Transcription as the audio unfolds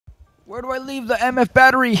Where do I leave the MF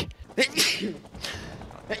battery?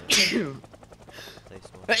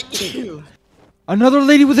 Another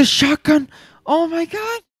lady with a shotgun? Oh my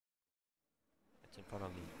god! It's in front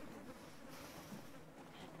of me.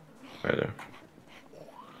 Right there.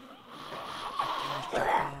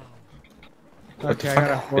 Okay, I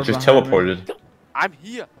Fuck? got a It just horde behind me. teleported. I'm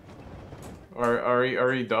here. Are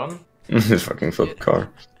you done? This fucking flip car.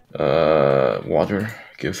 Water.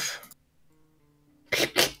 Give.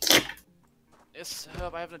 Yes,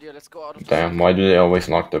 Herb, I have an idea. Let's go out of Damn, why do they always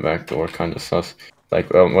lock the back door? Kinda sus. Like,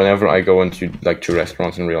 whenever I go into, like, to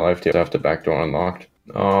restaurants in real life, they have the back door unlocked.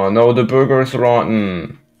 Oh no, the burger is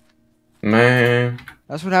rotten! Man.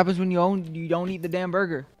 That's what happens when you don't eat the damn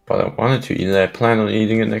burger. But I wanted to eat it, I plan on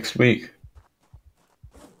eating it next week.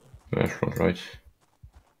 Restaurant, right?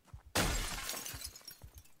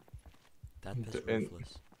 That is And-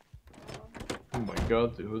 ruthless. Oh my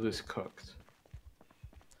god, who is cooked?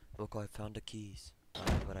 Wilko, I found the keys.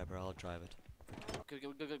 Whatever, I'll drive it.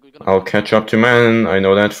 I'll catch up to Man, I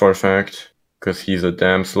know that for a fact. Cause he's a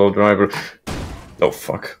damn slow driver. Oh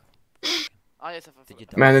fuck. Did you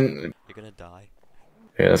die? Man, You're gonna die.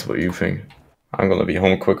 yeah, that's what you think. I'm gonna be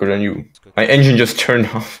home quicker than you. My engine just turned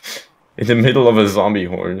off in the middle of a zombie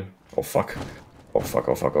horde. Oh fuck. Oh fuck,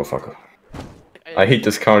 oh fuck, oh fuck. I hate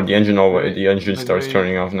this car, the engine starts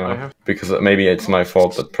turning off now. Because maybe it's my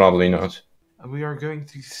fault, but probably not. We are going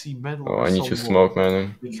to see metal. Oh, I need to smoke,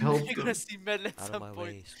 man. We help You're gonna see metal at Oh, some Oh point. my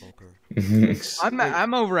Way, smoker.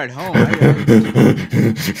 I'm over at home.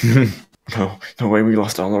 No way, we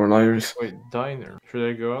lost all our liars. Wait, diner. Should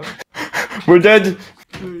I go out? We're dead!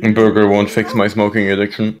 Burger won't fix my smoking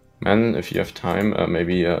addiction. Man, if you have time,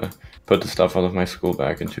 maybe put the stuff out of my school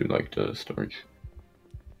back into, like, the storage.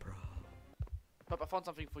 Pop, I found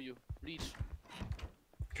something for you. Reach.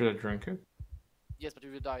 Should I drink it? Yes, but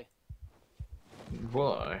you will die.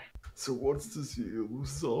 Why? So what's this here?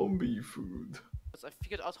 Zombie food. Because I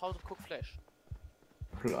figured out how to cook flesh.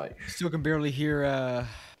 Fleisch. Still can barely hear the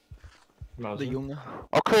Mauser. Junge.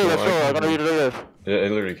 Okay, let's go. I'm gonna read this. Yeah, I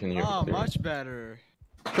literally can hear Oh, it. much better.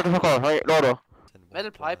 Shut the fuck up. Hey, Loro.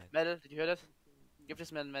 Metal pipe, metal. Did you hear that? Give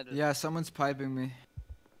this man metal. Yeah, someone's piping me.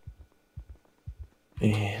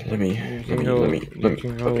 Let me,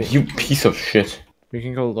 go. you piece of shit. We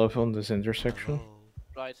can go left on this intersection.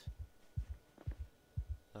 Right.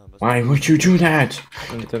 Why would you do that?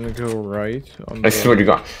 And then go right on I swear to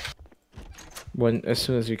God. As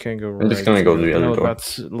soon as you can go right. I'm just gonna go to the other No, door.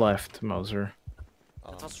 that's left, Mauser.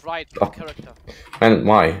 That was right. Oh. Character. And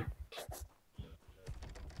why? I'm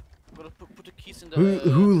gonna put the keys in the.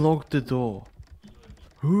 Who locked the door?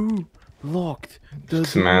 Who locked the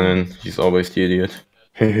This door? man, and he's always the idiot.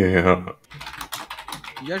 Yeah.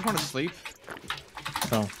 You guys want to sleep?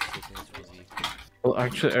 No. Well,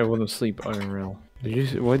 actually, I want to sleep IRL.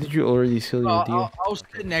 Why did you already seal your deal? I'll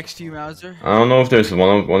sit next to you, Mauser. I don't know if there's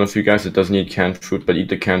one of you guys that doesn't eat canned food, but eat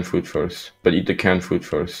the canned food first. But eat the canned food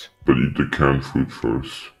first.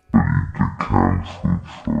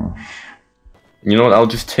 You know what? I'll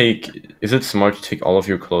just take. Is it smart to take all of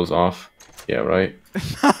your clothes off? Yeah, right.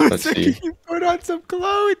 Let's see. You put on some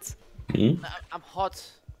clothes. Me? I'm hot.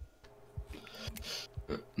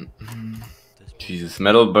 Jesus,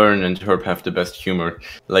 Metal Burn and Herb have the best humor.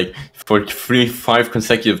 Like, for 5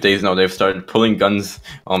 consecutive days now, they've started pulling guns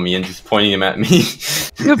on me and just pointing them at me.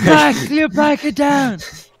 You're back it down.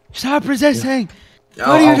 Stop resisting. What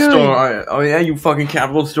are you doing? Oh yeah, you fucking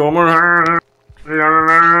Capital Stormer. You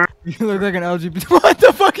look like an LGBT. What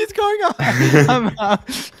the fuck is going on? I'm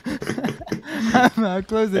out. I'm out.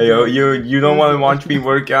 Close it. Hey, yo, you don't want to watch me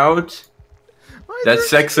work out? That's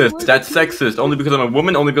sexist. That's sexist. Only because I'm a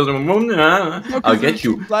woman. Only because I'm a woman. I'll get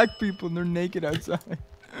you. Black people and they're naked outside.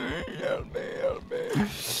 Help me, help me.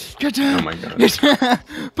 Get down. Oh my God. Get down.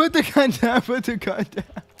 Put the gun down. Put the gun down.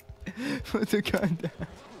 Put the gun down.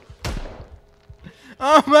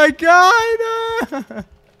 Oh my God.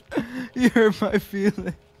 You hurt my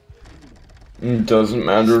feelings. Doesn't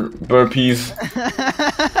matter. Burpees.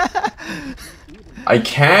 I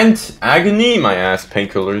can't. Agony. My ass.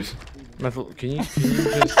 Painkillers. Metal, can you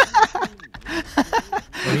just...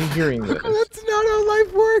 Are you hearing this? That's not how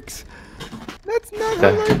life works. That's not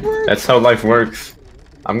how life works. That's how life works.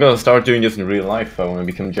 I'm gonna start doing this in real life when I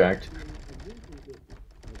become jacked.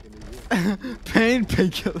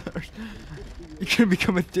 Painkillers. You're gonna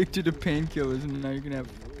become addicted to painkillers and now you're gonna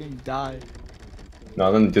fucking die.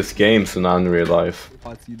 Not in this game, so not in real life.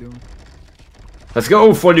 What's he doing? Let's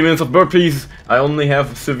go! 40 minutes of burpees! I only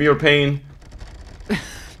have severe pain.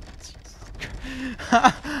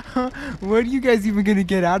 What are you guys even gonna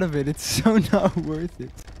get out of it? It's so not worth it.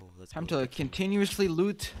 Time to continuously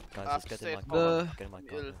loot. Guys, let's get in my The- car. Get in my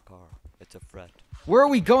goddamn car. It's a threat. Where are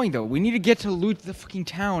we going though? We need to get to loot the fucking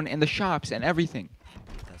town and the shops and everything.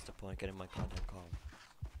 That's the point. Get in my goddamn car.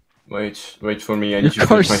 Wait for me. I Your need to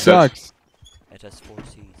car finish my set. sucks. It has 4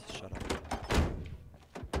 C's. Shut up.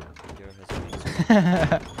 Here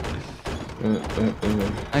has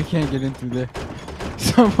I can't get in through there.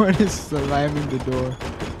 Someone is slamming the door.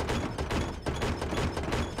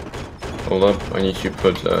 Hold up. I need to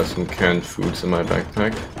put some canned foods in my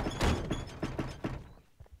backpack.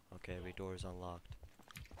 Okay, the door is unlocked.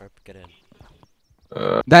 Herp, get in.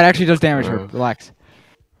 That actually does damage her. Relax.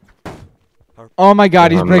 Oh my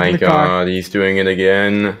god, he's Oh breaking my the car. god, he's doing it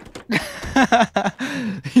again.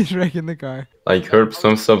 He's wrecking the car. Like, Herb,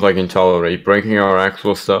 some stuff I can tolerate. Breaking our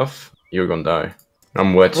actual stuff, you're gonna die.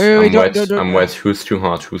 I'm wet. Wait, I'm wet. don't. I'm wet. Who's too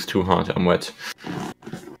hot? Who's too hot? I'm wet. I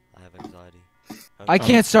have anxiety. I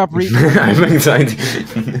can't stop reading. I have anxiety.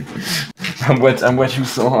 I'm wet. I'm wet. Who's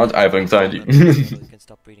so hot? I have anxiety. You can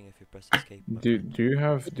stop reading if you press escape. Do you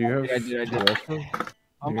have I did. water?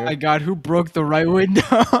 Oh my god, who broke the right window?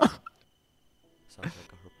 Sounds like a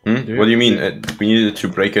herp. What do you mean? We needed to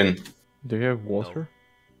break in. Do you have water?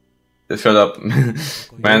 Shut up.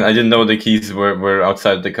 Man, I didn't know the keys were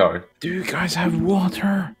outside the car. Do you guys have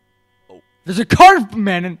water? There's a car,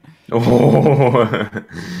 man. Oh.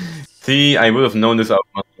 See, I would have known this out of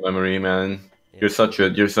muscle memory, man. You're such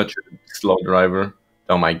a slow driver.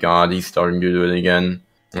 Oh my god, he's starting to do it again.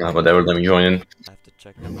 Whatever, let me join in. I have to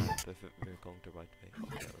check the map if we're going the right way.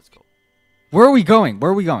 Okay, let's go. Where are we going?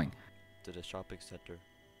 Where are we going? To the shopping center.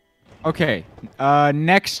 Okay.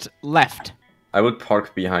 Next left. I would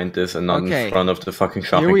park behind this and not Okay. in front of the fucking Here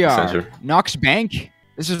shopping we are. center. Knox Bank.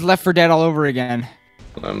 This is Left 4 Dead all over again.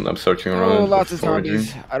 I'm searching around. Oh, lots of foraging.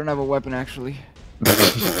 zombies. I don't have a weapon actually.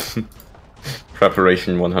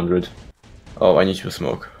 Preparation 100. Oh, I need to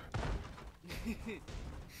smoke. I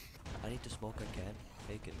need to smoke again.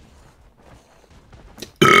 Make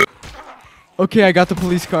it. Okay, I got the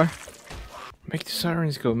police car. Make the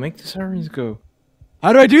sirens go. Make the sirens go.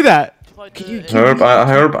 How do I do that? Herb,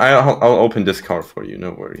 I'll open this car for you.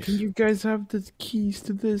 No worries. Can you guys have the keys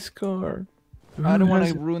to this car? I don't Who want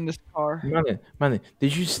has to it? ruin this car. Man,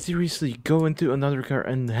 did you seriously go into another car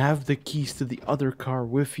and have the keys to the other car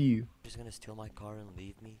with you? You're just gonna steal my car and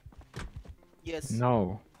leave me? Yes.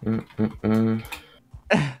 No. We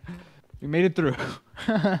made it through.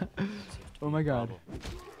 Oh my god.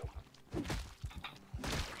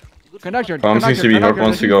 Conductor. Tom seems to be Herb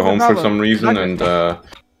wants to go home for some reason, and I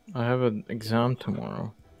have an exam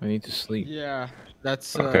tomorrow. I need to sleep. Yeah,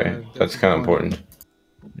 that's okay, that's kind of important.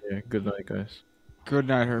 Yeah, good night, guys. Good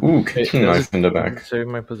night, Herb. Ooh, kitchen does knife in the back. Save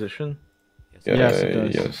my position? Yeah, Yes, it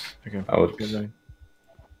does. yes. Okay. I would. Good night.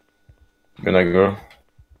 Good night, girl.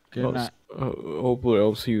 Good night. Hopefully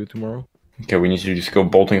I'll see you tomorrow. Okay, we need to just go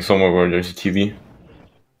bolting somewhere where there's a TV.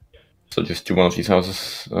 So just do one of these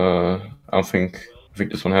houses. I think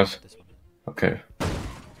this one has. This one. Okay.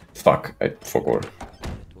 Fuck, I forgot. It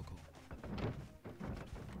will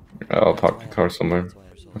go. I'll park the car somewhere. That's why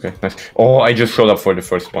I'm so Okay, nice. Oh, I just showed up for the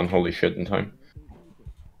first one. Holy shit, in time.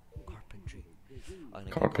 Carpentry. I'm gonna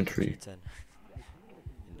Carpentry. Go to the streets in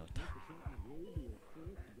no time.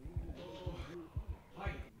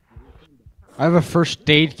 I have a first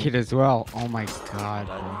aid kit as well. Oh my god.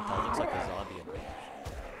 That looks like a zombie.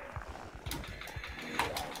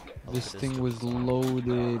 This thing was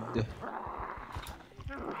loaded.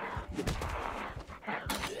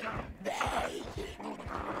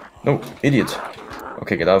 No, idiot.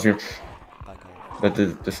 Okay, get out of here. Back off.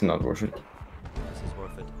 This is not worth it. This is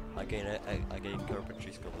worth it. I gained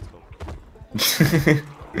carpentry skill. Let's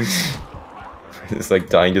go. It's like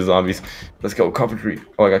dying to zombies. Let's go, carpentry.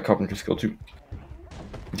 Oh, I got carpentry skill too.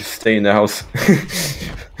 Just stay in the house.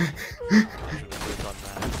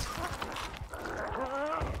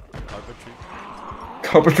 Carpentry.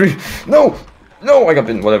 Carpentry. No! No, I got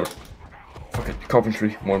bitten. Whatever. Fuck it.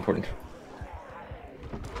 Carpentry. More important.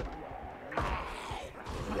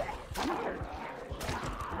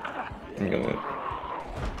 I'm gonna...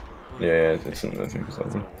 Yeah, it's in the thing.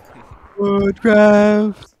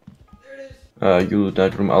 Woodcraft. You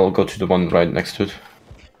that room. I'll go to the one right next to it.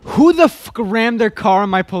 Who the fuck rammed their car on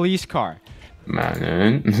my police car?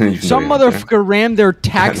 Man. Some motherfucker rammed their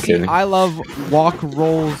taxi. kidding. I love walk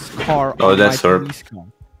rolls car. Oh, on that's my her. police car.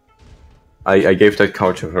 I gave that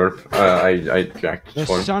car to her. I jacked The it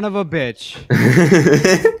for him. son of a bitch.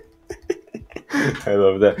 I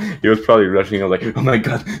love that. He was probably rushing. I was like, oh my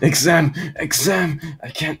god, exam! I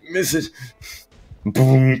can't miss it!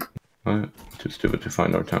 Boom! Too stupid to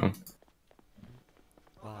find our town.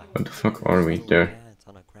 Why? What the fuck are we there? Hands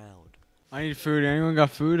on the ground. I need food. Anyone got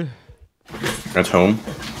food? At home?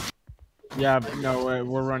 Yeah, no,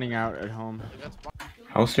 we're running out at home.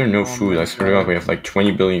 How's there no food? I swear to God, we have like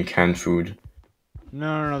 20 billion canned food.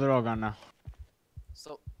 No, they're all gone now.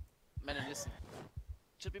 So, man, listen.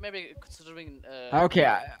 Should be maybe considering. Okay,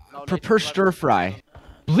 now prepare later stir fry.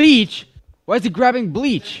 Bleach? Why is it grabbing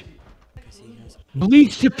bleach?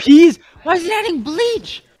 Bleach to peas? Why is it adding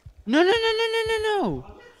bleach? No.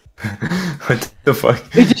 What the fuck?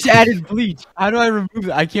 It just added bleach. How do I remove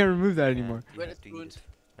that? I can't remove that anymore. When it's ruined.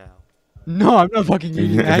 Now. No, I'm not fucking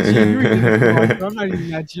eating that shit. You're eating it. I'm not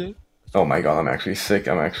eating that shit. Oh my God, I'm actually sick.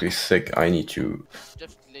 I need to.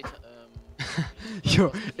 Definitely later.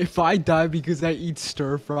 Yo, if I die because I eat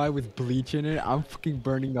stir fry with bleach in it, I'm fucking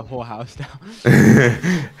burning the whole house down.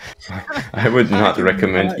 I would not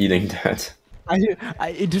recommend eating that.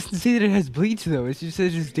 It doesn't say that it has bleach though. It just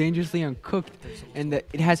says it's dangerously uncooked, and that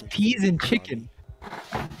it has peas and chicken.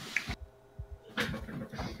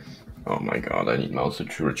 Oh my God, I need Mauser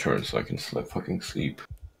to return so I can fucking sleep.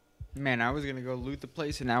 Man, I was gonna go loot the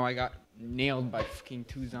place, and now I got nailed by fucking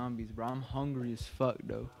 2 zombies, bro. I'm hungry as fuck,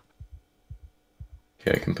 though.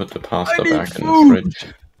 Okay, I can put the pasta I need back in the food!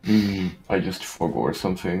 fridge. I just forgot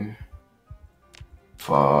something.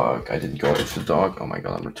 Fuck, I didn't go with the dog. Oh my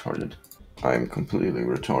God, I'm retarded. I'm completely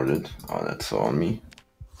retarded. Oh, that's on me.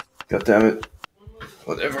 God damn it.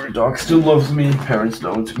 Whatever, dog still loves me, parents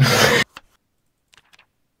don't.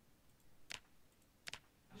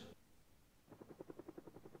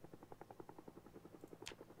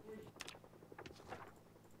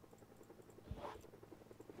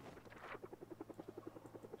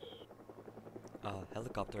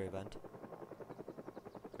 Helicopter event.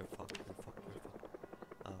 We're fucked.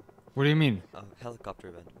 What do you mean? Helicopter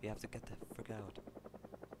event. We have to get the frick out.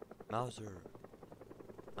 Mauser,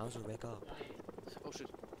 wake up. Oh shit.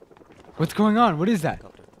 What's going on? What is that?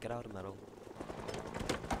 Helicopter. Get out of metal.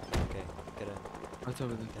 Okay, get in. What's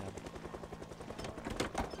over there?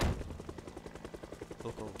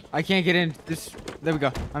 Wilko. I can't get in. There we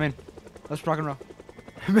go. I'm in. Let's rock and roll.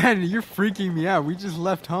 Man, you're freaking me out. We just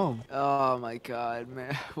left home. Oh my God,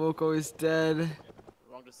 man. Wilko is dead.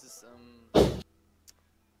 Wrong. This is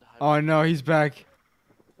Oh no, he's back.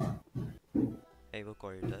 Hey, Wilko,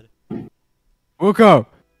 are you dead? Wilko!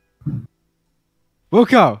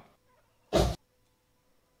 Wilko!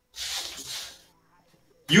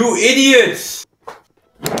 You idiots!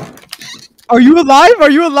 Are you alive?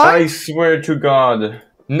 Are you alive? I swear to God.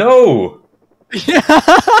 No!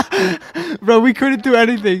 Yeah. Bro, we couldn't do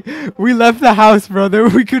anything. We left the house, brother.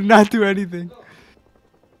 We could not do anything.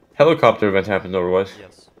 Helicopter event happened or what?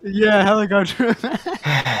 Yes. Yeah, helicopter.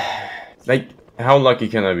 Like, how lucky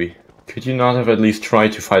can I be? Could you not have at least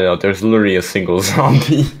tried to find out? There's literally a single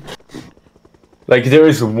zombie. Like, there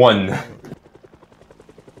is one.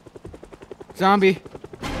 Zombie.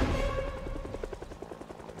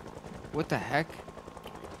 What the heck?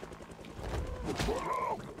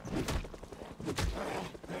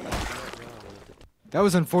 That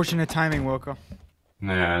was unfortunate timing, Wilko.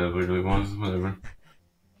 Nah, that really was. Whatever.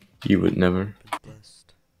 You would never.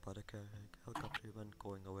 Blessed by the helicopter event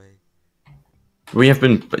going away. We have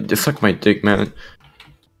been. Just suck my dick, man.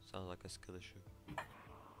 Sounds like a skill issue.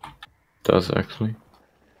 Does actually.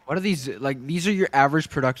 What are these? Like, these are your average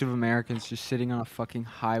productive Americans just sitting on a fucking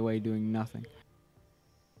highway doing nothing.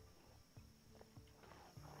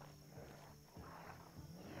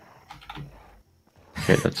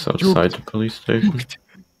 Okay, that's outside the police station.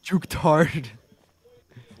 Juked hard.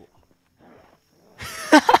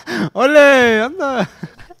 Ole! I'm not.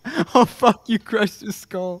 Oh fuck! You crushed his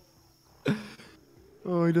skull.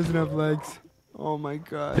 Oh, he doesn't have legs. Oh my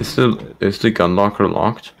God. Is the gun locker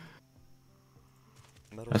locked?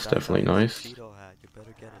 That's definitely nice.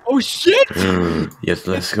 Oh shit! Yes,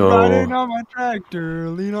 let's Riding go. on my tractor,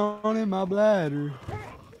 lean on in my bladder.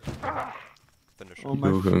 Finish. Oh my.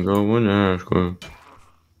 You can go when ask.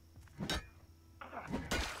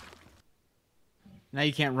 Now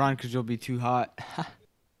you can't run because you'll be too hot.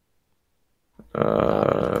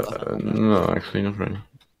 No, actually not really.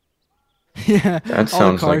 Yeah. That all the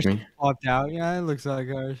sounds like cars me. Popped out. Yeah, it looks like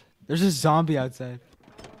ours. There's a zombie outside.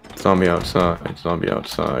 Zombie outside. Zombie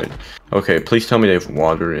outside. Okay, please tell me they have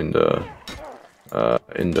water in the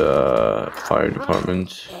fire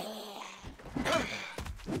department. Looks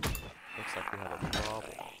like we have a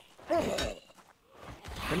problem.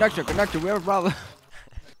 Conductor, we have a problem.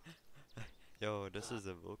 Yo, this is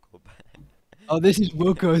a Wilko bag. Oh, this is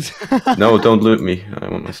Wilko's. No, don't loot me. I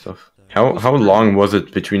want my stuff. How long was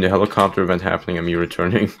it between the helicopter event happening and me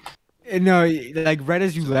returning? No, like right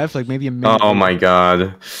as you left, like maybe a minute. Oh my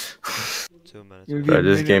God. 2 minutes. Maybe Bro, a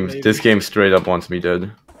this minute game later. straight up wants me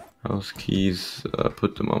dead. House keys,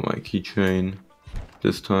 put them on my keychain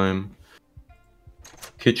this time.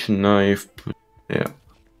 Kitchen knife, yeah.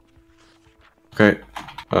 Okay,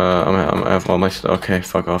 I have all my stuff. Okay,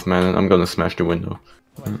 fuck off, man. I'm gonna smash the window.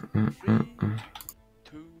 2,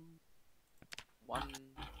 1,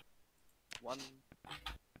 1.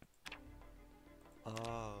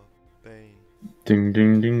 Ah, bang. Ding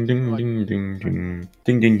ding ding ding ding ding ding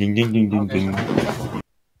ding ding ding ding ding ding ding.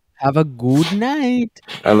 Have a good night.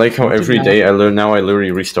 I like how every day I learn. Now I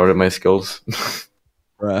literally restarted my skills.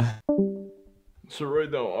 Bruh. So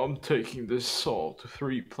right now I'm taking this saw to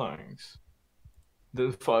 3 planks.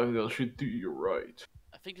 Then 5 nails should do you right.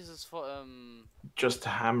 I think this is for Just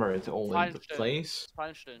hammer it all into Feinstein. place.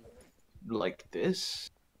 Feinstein. Like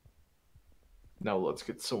this. Now let's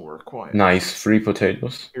get somewhere quiet. Nice, 3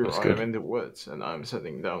 potatoes. Here That's I good. am in the woods and I'm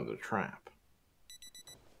setting down the trap.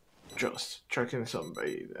 Just chucking some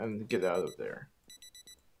bait and get out of there.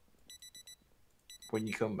 When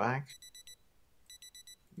you come back,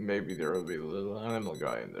 maybe there will be a little animal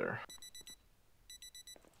guy in there.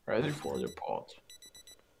 Ready for the pot.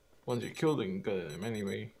 Once you kill him, get him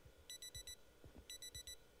anyway.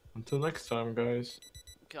 Until next time, guys.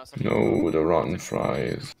 Okay, I'll stop. No, the rotten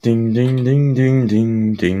fries. Ding ding ding ding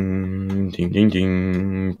ding ding ding ding ding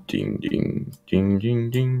ding ding ding ding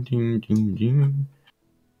ding ding ding ding.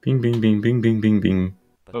 Bing bing bing bing bing bing bing.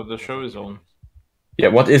 So the show is on. Yeah,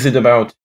 what is it about?